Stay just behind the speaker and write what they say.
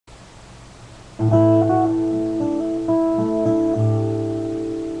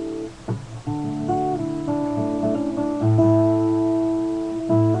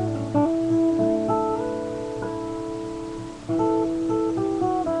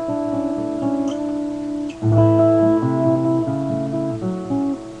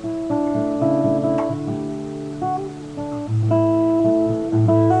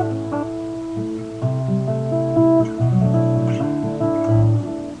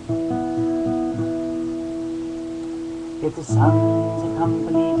If the sons of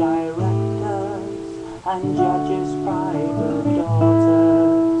company directors and judges' private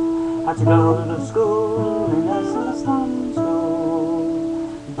daughters had to go to school in a slum school,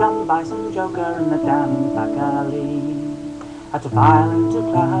 done by some joker in the damn back alley, had to file into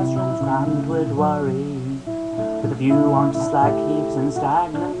classrooms crammed with worry, with a view onto slag heaps and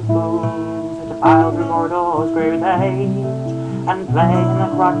stagnant pools, had to file through corridors grey with age and play in a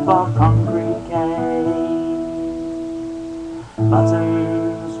cracked concrete cage.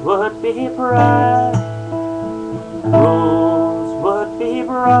 Buttons would be pressed, rules would be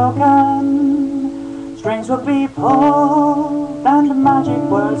broken, strings would be pulled and magic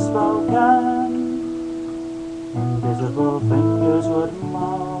words spoken, invisible fingers would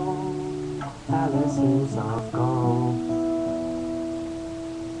mold palaces of gold.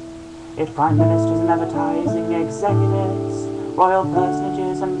 If prime ministers and advertising executives, royal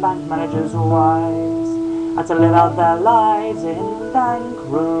personages and bank managers' wives had to live out their lives in dank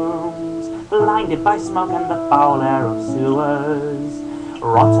rooms, blinded by smoke and the foul air of sewers,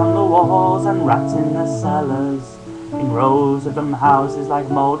 rot on the walls and rats in the cellars, in rows of them houses like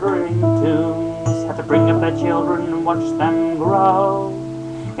mouldering tombs, had to bring up their children and watch them grow,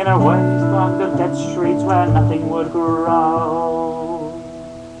 in a wasteland of dead streets where nothing would grow.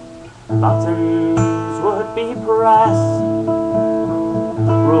 Buttons would be pressed,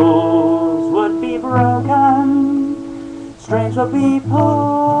 rules would be broken, strings would be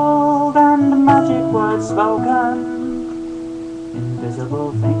pulled and magic words spoken,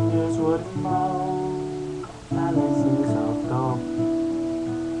 invisible fingers would mold palaces of gold.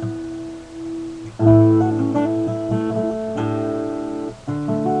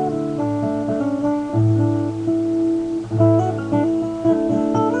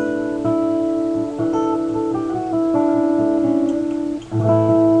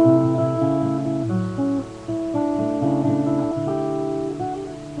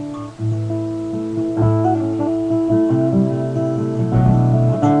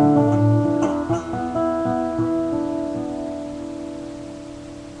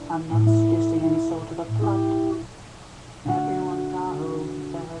 I'm not suggesting any sort of a plot. Everyone knows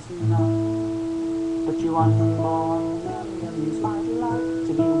there's none. But you unborn millions might like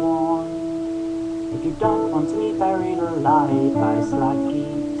to be warned. If you don't want to be buried alive by slag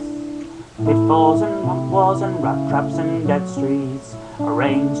heaps, pitfalls and rock walls and rat traps and dead streets,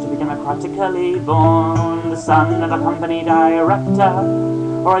 arranged to be democratically born, the son of a company director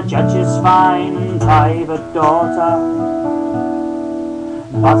or a judge's fine and private daughter.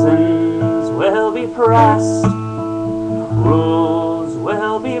 Buttons will be pressed, rules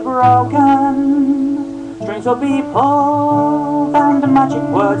will be broken, strings will be pulled and magic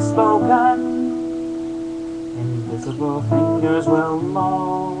words spoken, invisible fingers will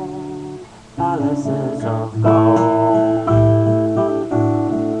mold palaces of gold.